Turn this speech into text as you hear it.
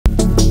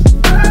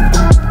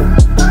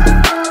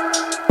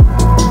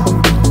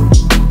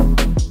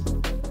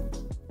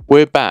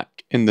We're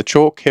back in the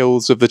chalk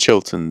hills of the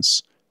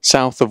Chilterns,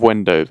 south of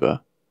Wendover,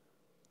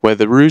 where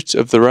the route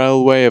of the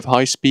railway of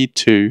High Speed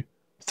 2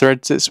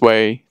 threads its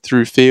way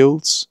through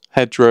fields,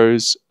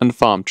 hedgerows and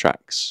farm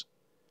tracks.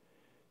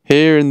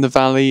 Here in the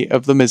valley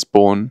of the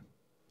Misbourne,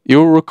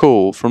 you'll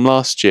recall from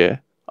last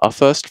year our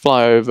first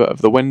flyover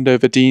of the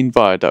Wendover Dean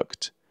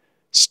Viaduct,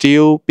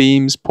 steel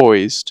beams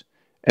poised,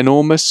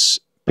 enormous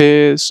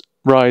piers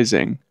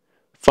rising,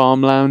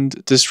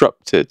 farmland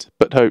disrupted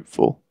but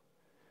hopeful.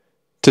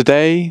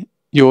 Today,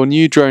 your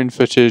new drone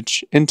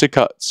footage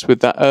intercuts with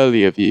that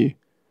earlier view,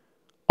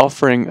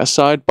 offering a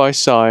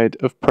side-by-side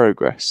of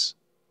progress.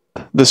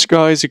 The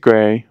skies are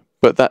grey,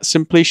 but that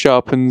simply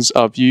sharpens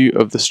our view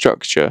of the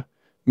structure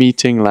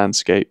meeting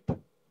landscape.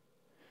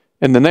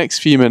 In the next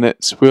few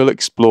minutes, we'll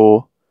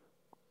explore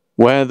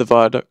where the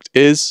viaduct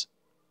is,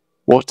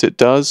 what it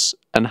does,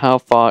 and how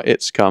far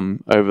it's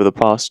come over the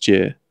past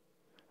year,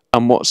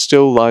 and what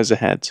still lies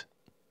ahead,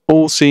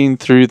 all seen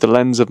through the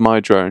lens of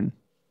my drone.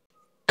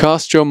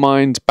 Cast your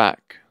mind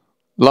back.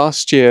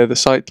 Last year the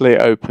site lay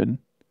open,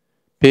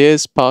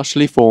 piers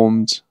partially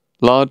formed,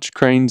 large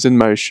cranes in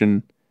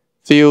motion,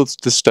 fields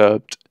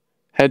disturbed,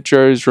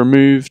 hedgerows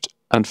removed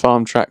and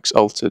farm tracks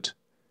altered.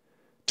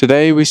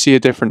 Today we see a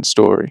different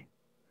story.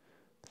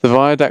 The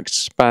viaduct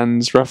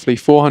spans roughly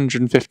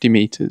 450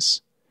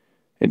 metres.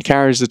 It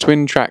carries the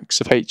twin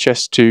tracks of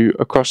HS2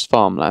 across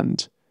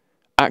farmland,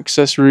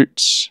 access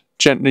routes,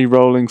 gently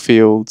rolling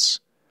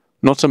fields,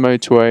 not a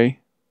motorway,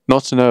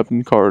 not an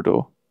urban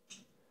corridor.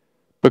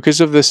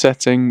 Because of the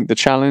setting, the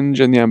challenge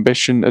and the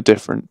ambition are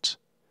different.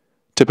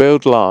 To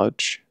build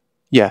large,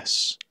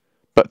 yes,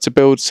 but to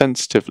build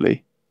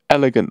sensitively,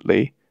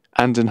 elegantly,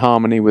 and in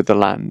harmony with the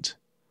land.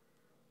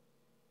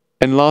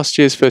 In last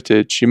year's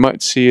footage, you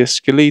might see a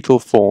skeletal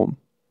form.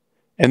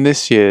 In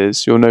this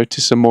year's, you'll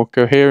notice a more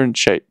coherent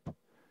shape,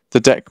 the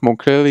deck more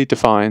clearly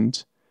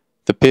defined,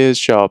 the piers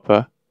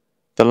sharper,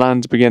 the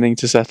land beginning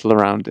to settle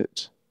around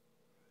it.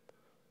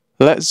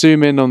 Let's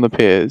zoom in on the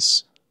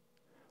piers.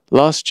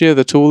 Last year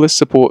the tallest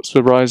supports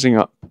were rising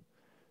up,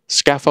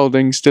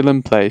 scaffolding still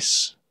in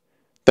place,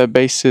 their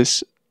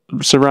bases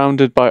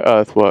surrounded by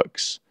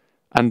earthworks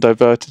and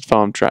diverted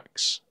farm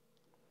tracks.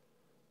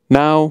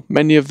 Now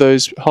many of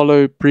those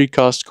hollow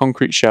precast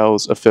concrete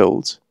shells are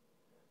filled,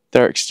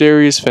 their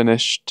exteriors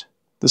finished,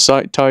 the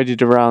site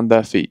tidied around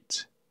their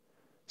feet.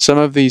 Some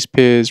of these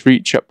piers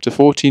reach up to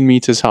 14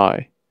 metres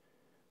high.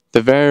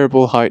 The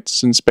variable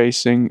heights and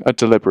spacing are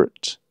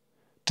deliberate,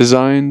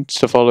 designed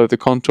to follow the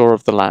contour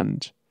of the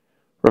land,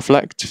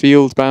 reflect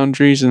field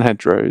boundaries and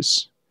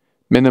hedgerows,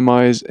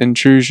 minimize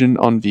intrusion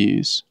on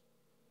views.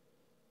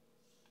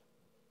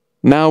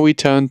 Now we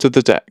turn to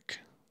the deck,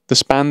 the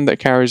span that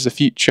carries the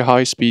future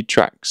high-speed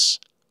tracks.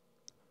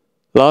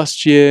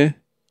 Last year,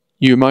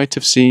 you might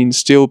have seen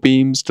steel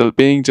beams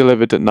being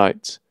delivered at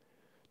night,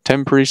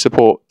 temporary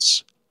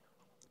supports,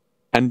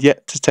 and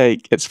yet to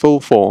take its full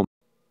form.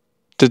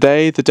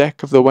 Today, the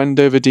deck of the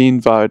Wendover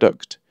Dean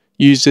Viaduct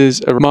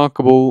uses a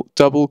remarkable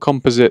double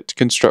composite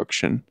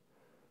construction.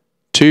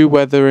 Two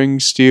weathering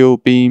steel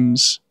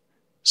beams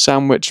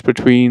sandwiched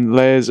between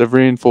layers of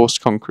reinforced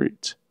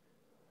concrete.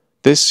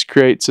 This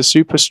creates a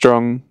super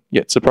strong,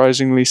 yet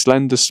surprisingly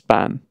slender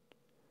span.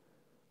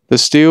 The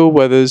steel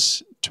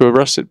weathers to a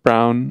russet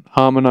brown,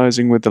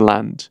 harmonizing with the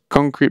land.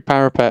 Concrete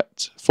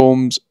parapet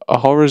forms a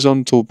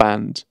horizontal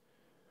band,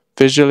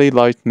 visually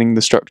lightening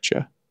the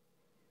structure.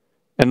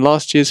 In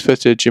last year's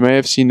footage, you may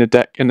have seen a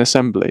deck in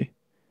assembly.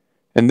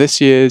 In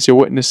this year's, you're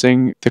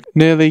witnessing the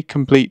nearly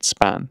complete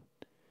span.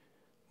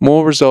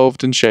 More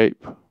resolved in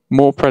shape,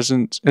 more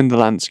present in the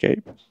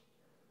landscape.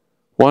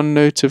 One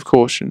note of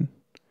caution.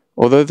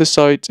 Although the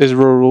site is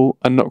rural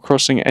and not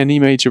crossing any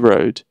major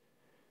road,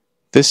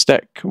 this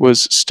deck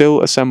was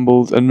still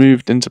assembled and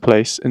moved into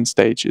place in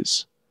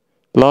stages.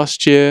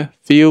 Last year,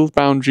 field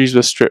boundaries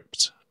were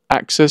stripped,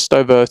 access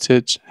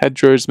diverted,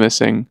 hedgerows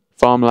missing,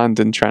 farmland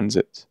in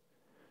transit.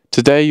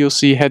 Today you'll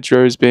see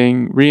hedgerows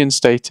being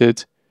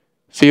reinstated,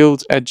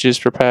 field edges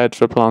prepared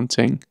for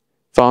planting,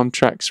 farm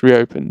tracks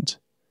reopened.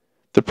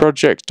 The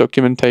project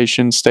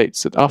documentation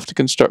states that after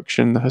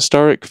construction, the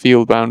historic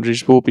field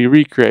boundaries will be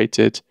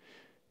recreated,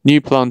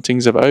 new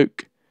plantings of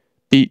oak,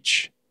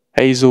 beech,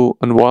 hazel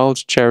and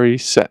wild cherry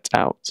set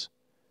out.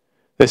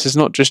 This is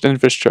not just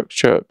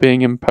infrastructure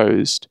being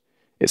imposed,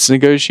 it's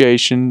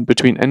negotiation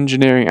between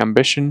engineering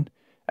ambition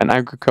and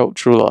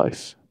agricultural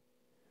life.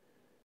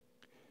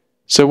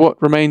 So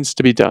what remains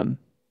to be done?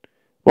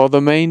 While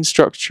the main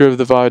structure of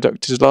the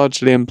viaduct is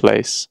largely in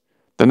place,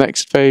 the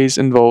next phase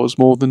involves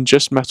more than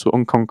just metal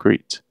and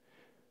concrete.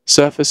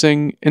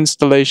 Surfacing,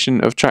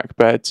 installation of track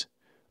bed,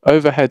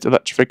 overhead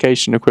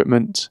electrification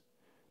equipment,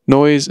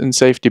 noise and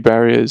safety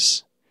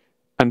barriers,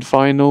 and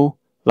final,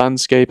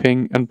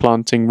 landscaping and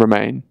planting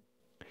remain.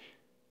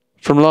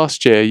 From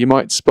last year, you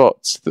might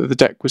spot that the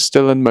deck was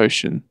still in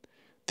motion.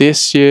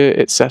 This year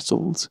it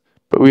settled,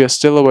 but we are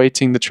still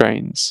awaiting the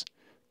trains.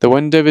 The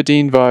Wendover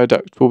Dean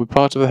Viaduct will be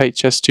part of the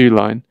HS2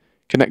 line,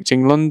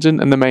 connecting London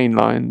and the main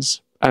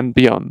lines, and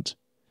beyond,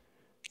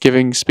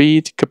 giving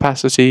speed,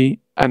 capacity,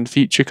 and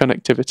future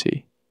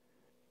connectivity.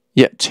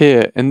 Yet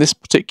here, in this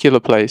particular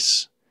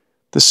place,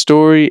 the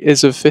story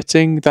is of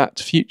fitting that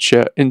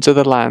future into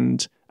the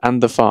land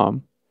and the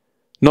farm,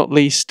 not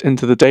least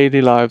into the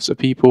daily lives of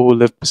people who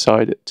live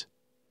beside it.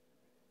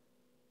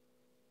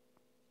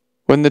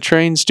 When the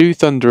trains do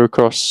thunder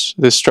across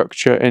this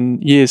structure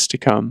in years to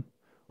come,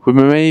 we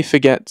may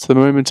forget the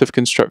moment of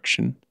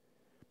construction,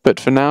 but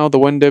for now the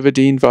Wendover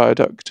Dean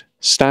Viaduct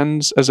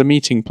stands as a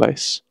meeting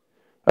place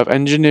of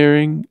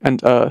engineering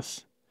and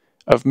earth,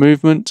 of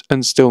movement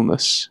and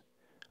stillness,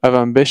 of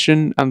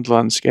ambition and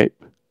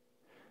landscape.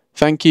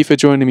 Thank you for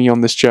joining me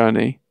on this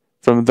journey,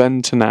 from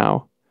then to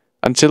now,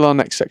 until our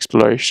next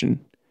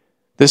exploration.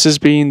 This has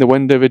been the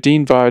Wendover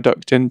Dean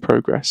Viaduct in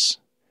progress,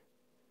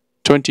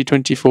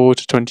 2024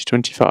 to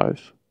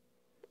 2025.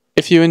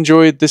 If you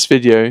enjoyed this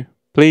video,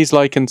 please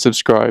like and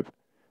subscribe.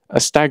 A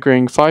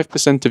staggering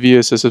 5% of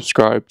viewers are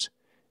subscribed.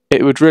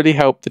 It would really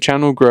help the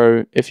channel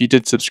grow if you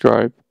did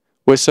subscribe.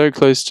 We're so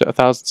close to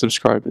 1,000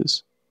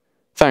 subscribers.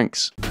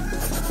 Thanks.